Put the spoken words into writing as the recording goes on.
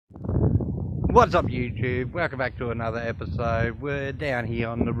What's up YouTube? Welcome back to another episode. We're down here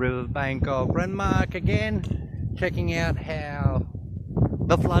on the riverbank of Renmark again, checking out how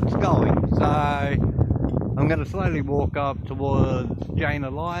the flood's going. So I'm going to slowly walk up towards Jane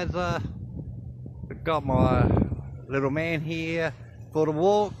Eliza. I've got my little man here for the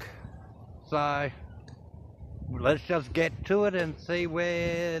walk. So let's just get to it and see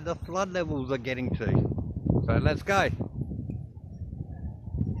where the flood levels are getting to. So let's go.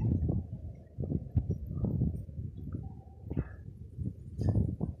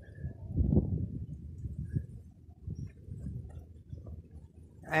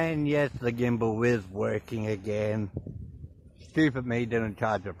 And yes, the gimbal is working again. Stupid me didn't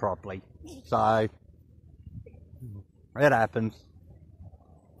charge it properly. So, it happens.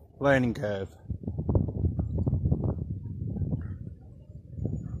 Learning curve.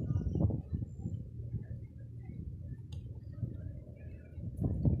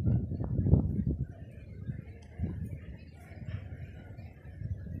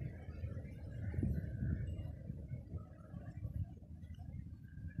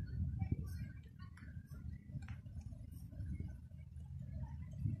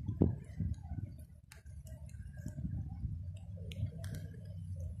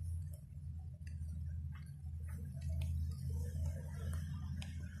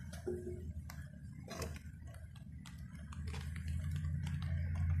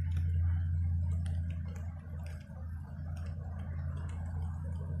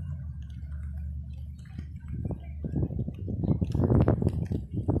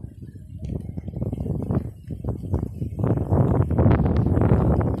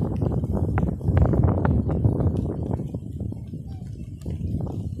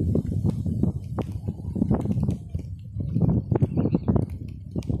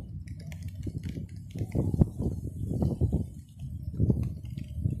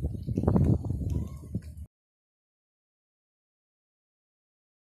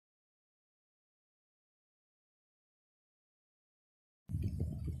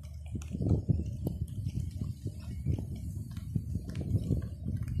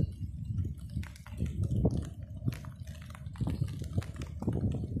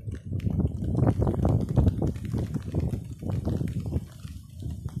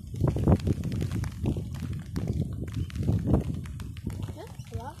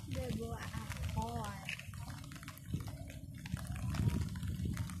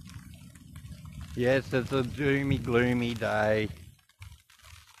 Yes, it's a doomy, gloomy day.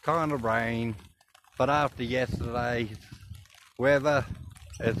 Kind of rain, but after yesterday's weather,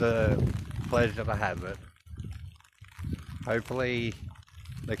 it's a pleasure to have it. Hopefully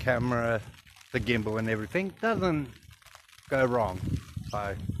the camera, the gimbal and everything doesn't go wrong.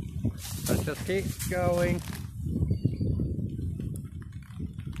 So let's just keep going.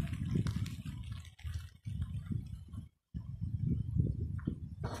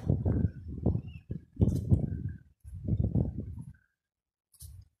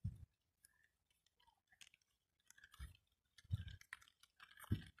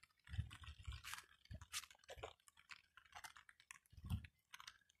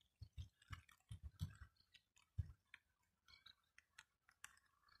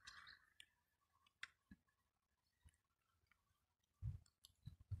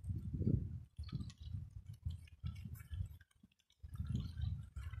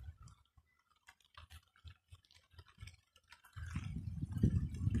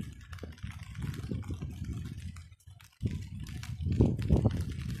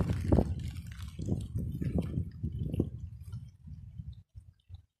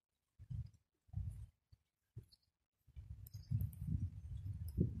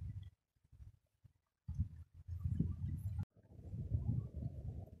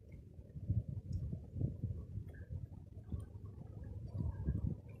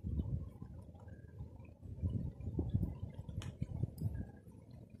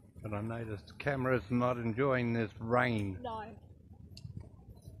 But I noticed the camera's not enjoying this rain. No.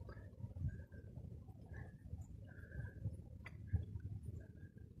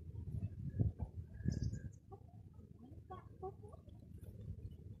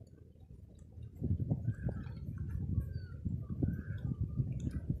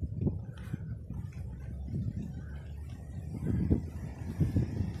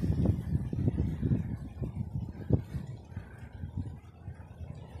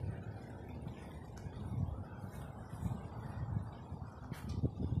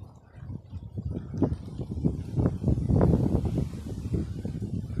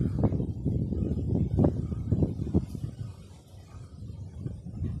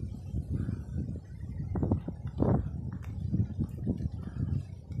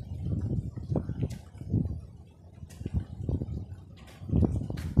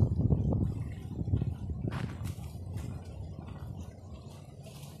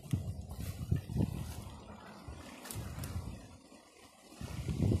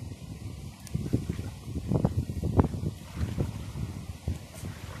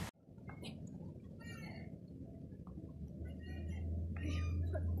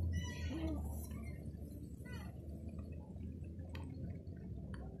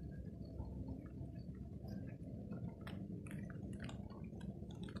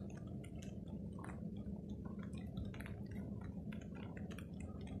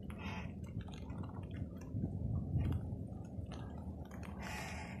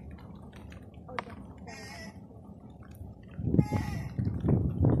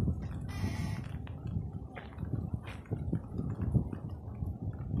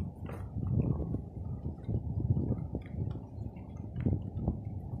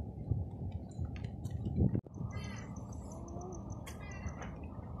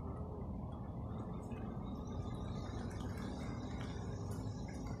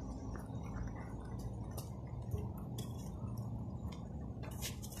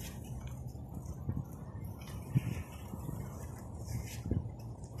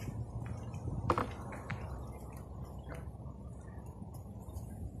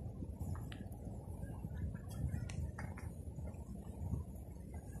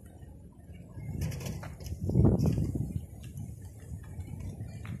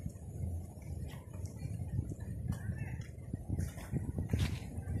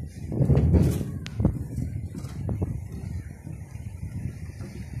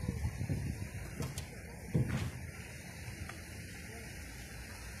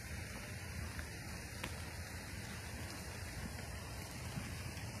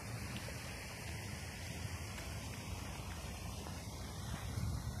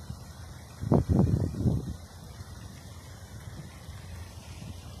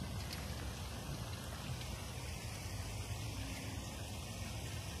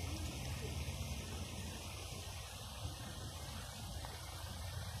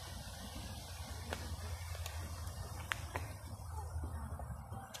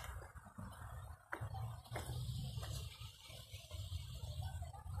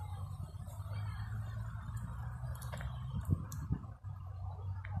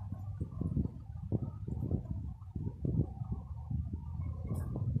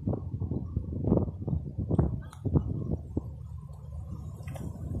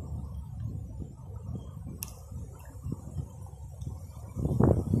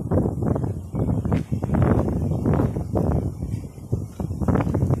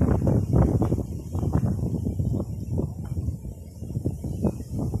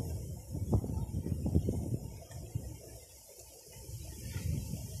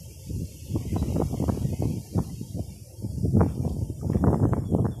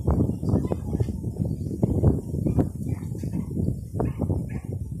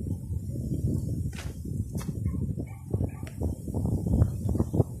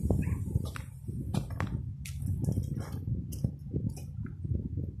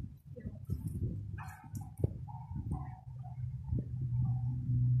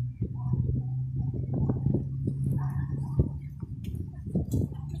 Up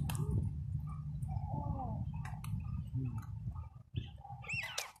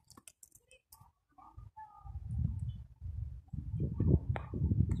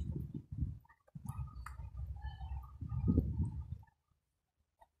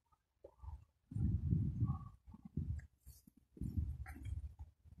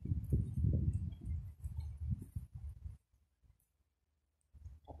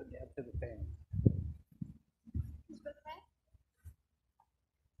and down to the fan.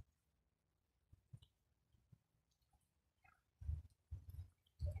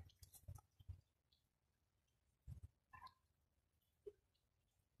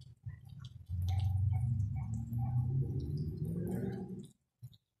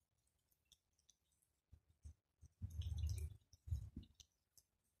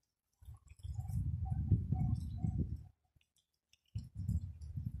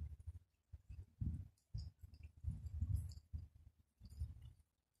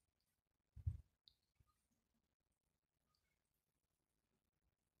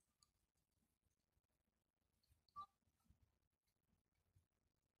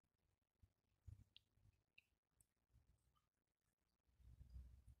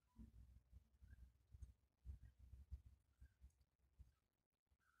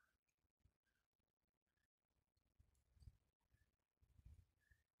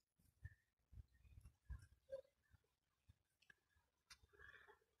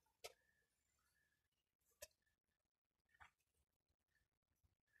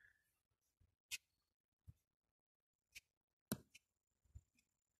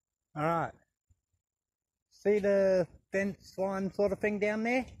 Alright. See the fence line sort of thing down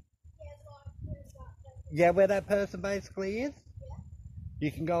there? Yeah, where that person basically is? Yeah.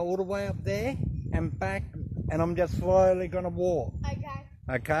 You can go all the way up there and back, and I'm just slowly going to walk. Okay.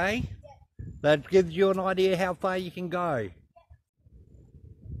 Okay? Yeah. That gives you an idea how far you can go.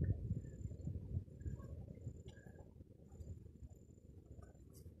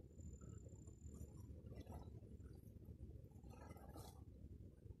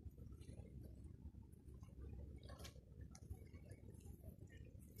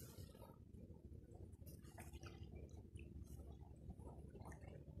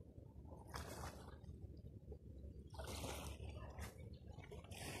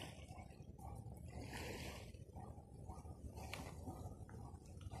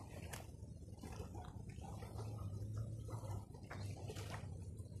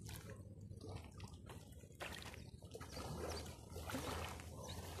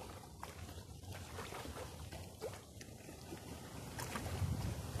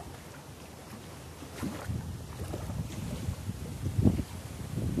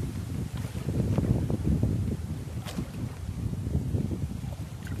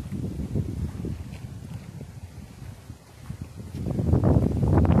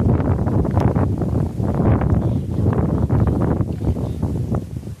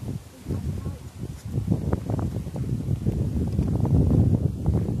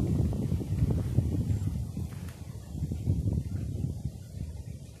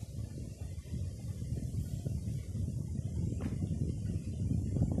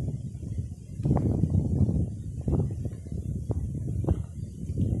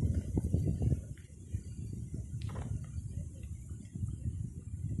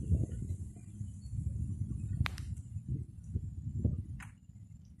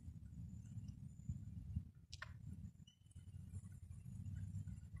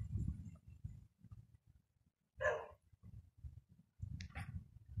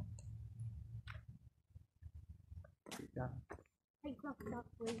 Hey, crocodile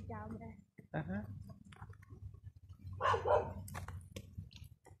way down there. Uh-huh.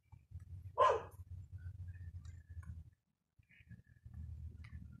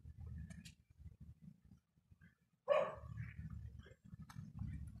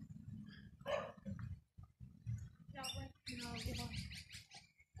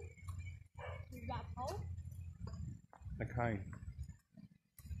 Is that pole? Okay.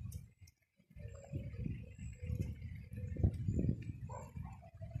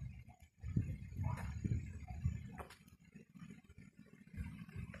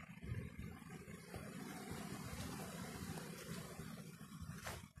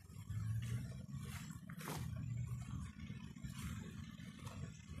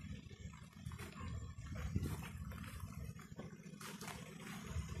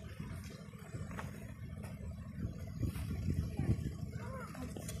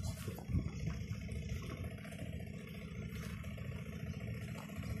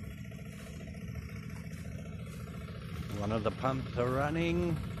 One of the pumps are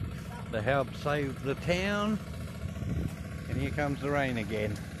running to help save the town, And here comes the rain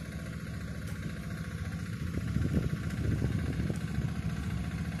again.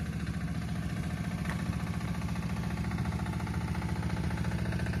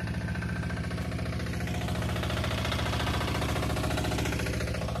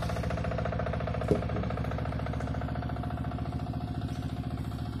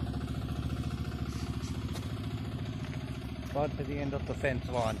 Right to the end of the fence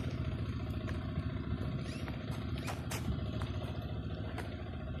line.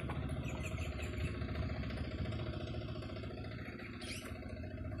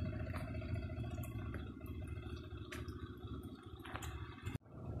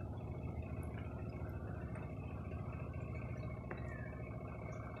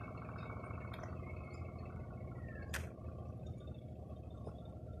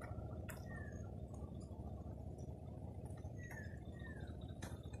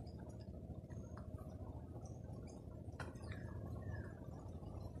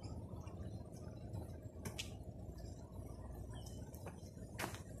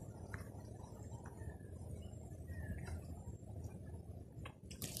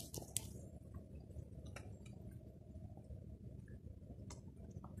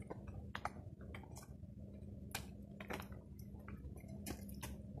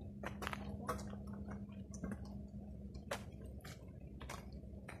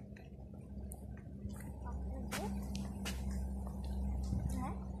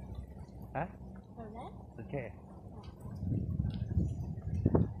 Hả? Okay.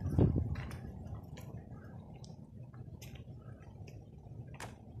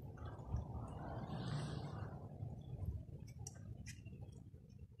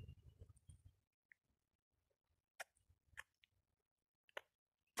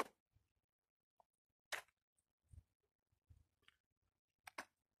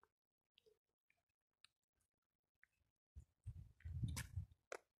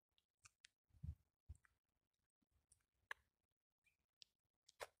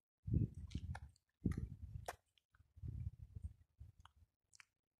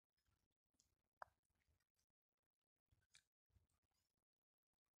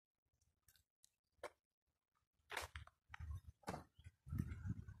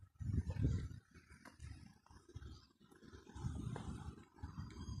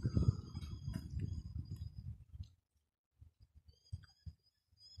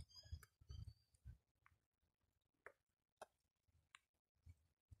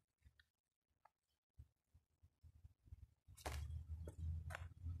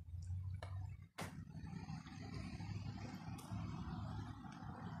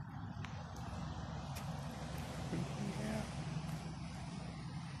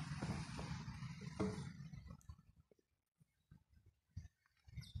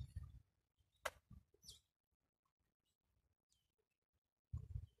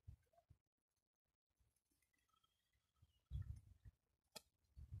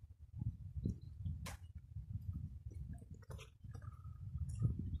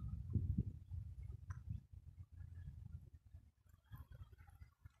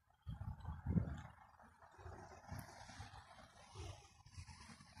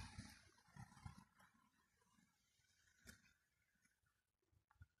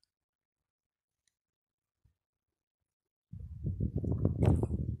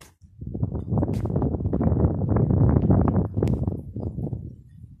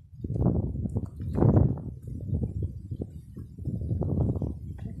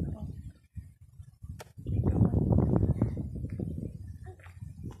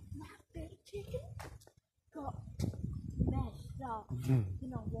 You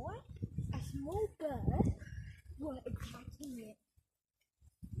know what? A small bird was attacking it.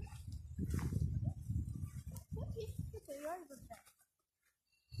 What is the bird over there?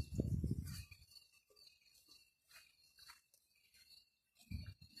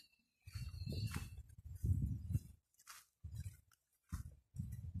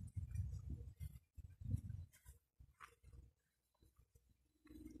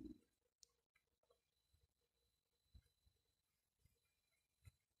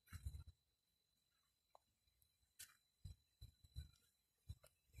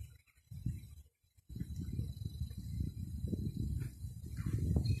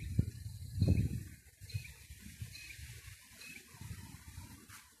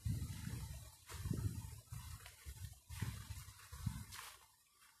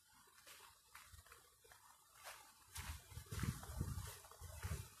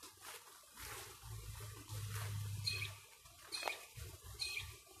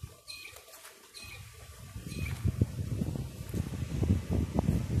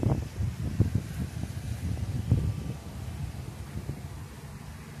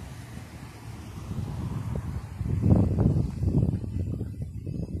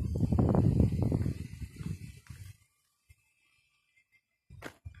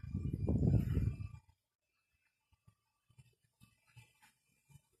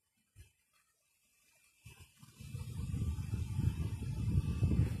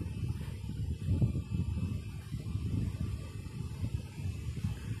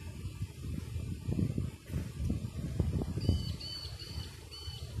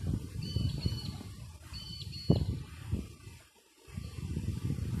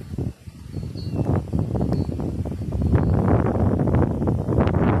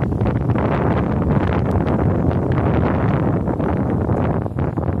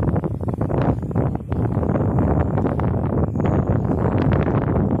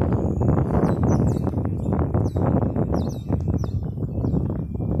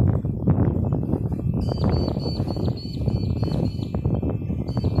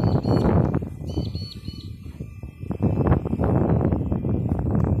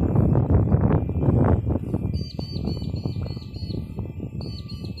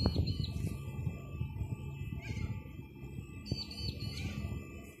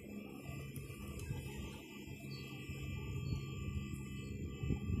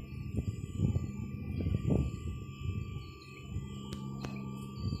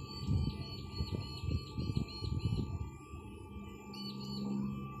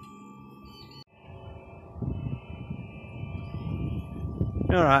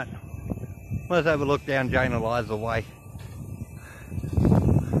 Alright, let's have a look down Jane Eliza way.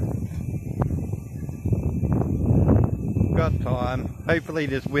 Got time. Hopefully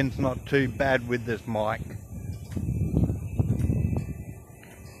this wind's not too bad with this mic.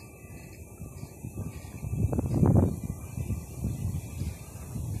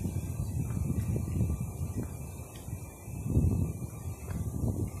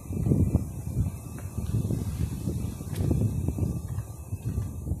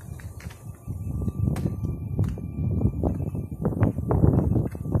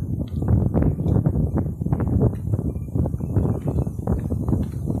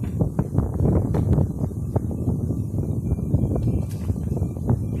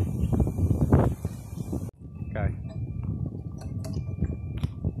 Okay.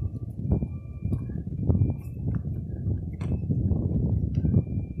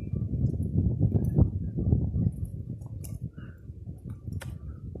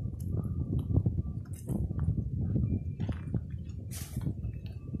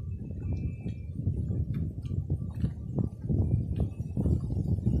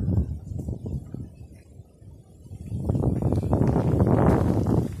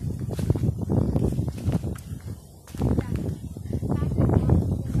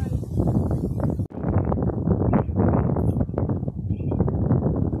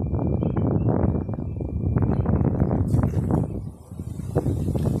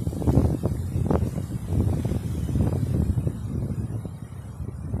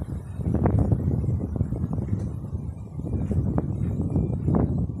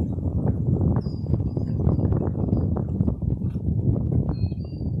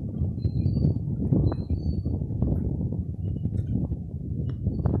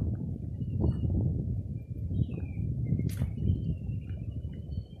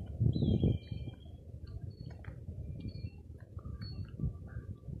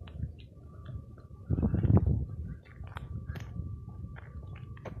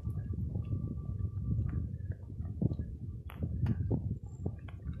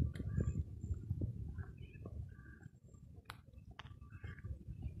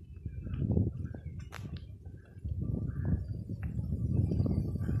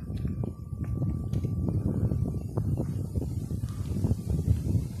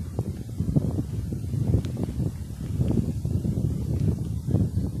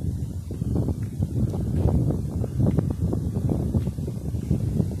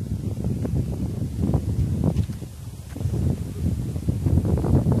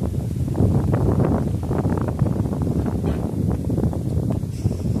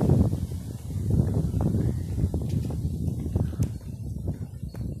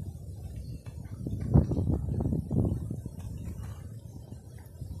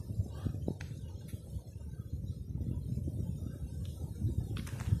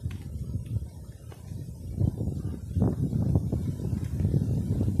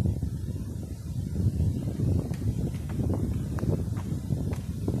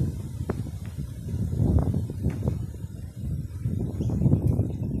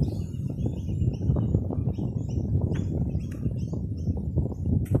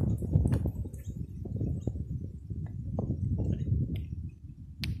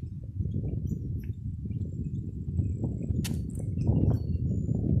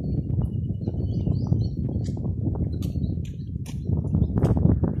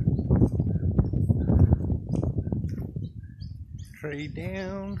 Tree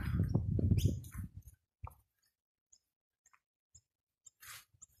down.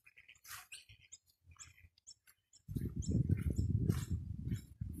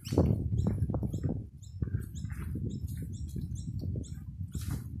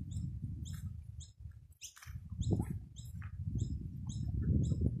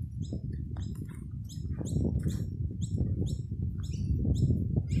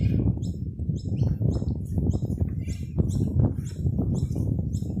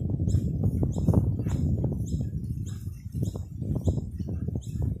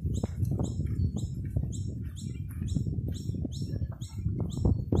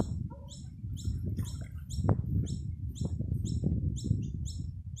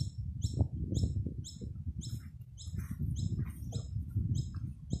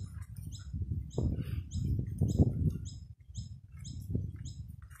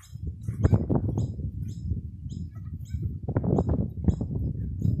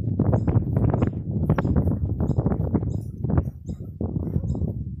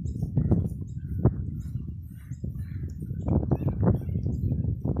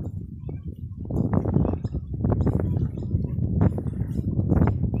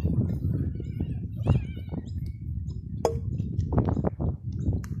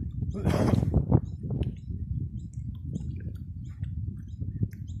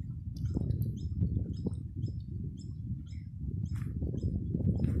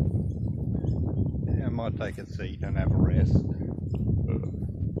 might take a seat and have a rest.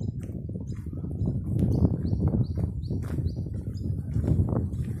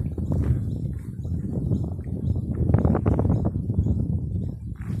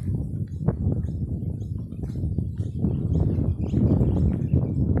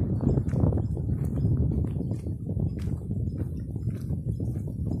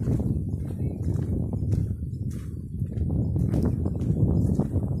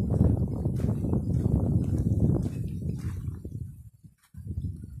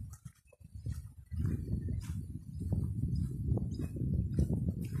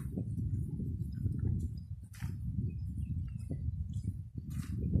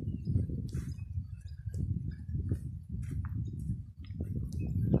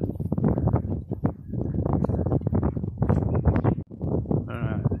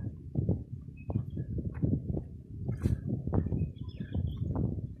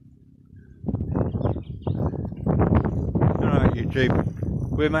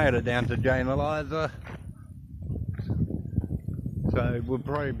 YouTube, we made it down to Jane Eliza, so we'll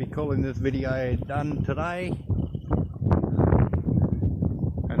probably be calling this video done today,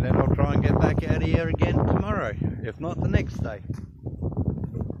 and then I'll try and get back out here again tomorrow, if not the next day.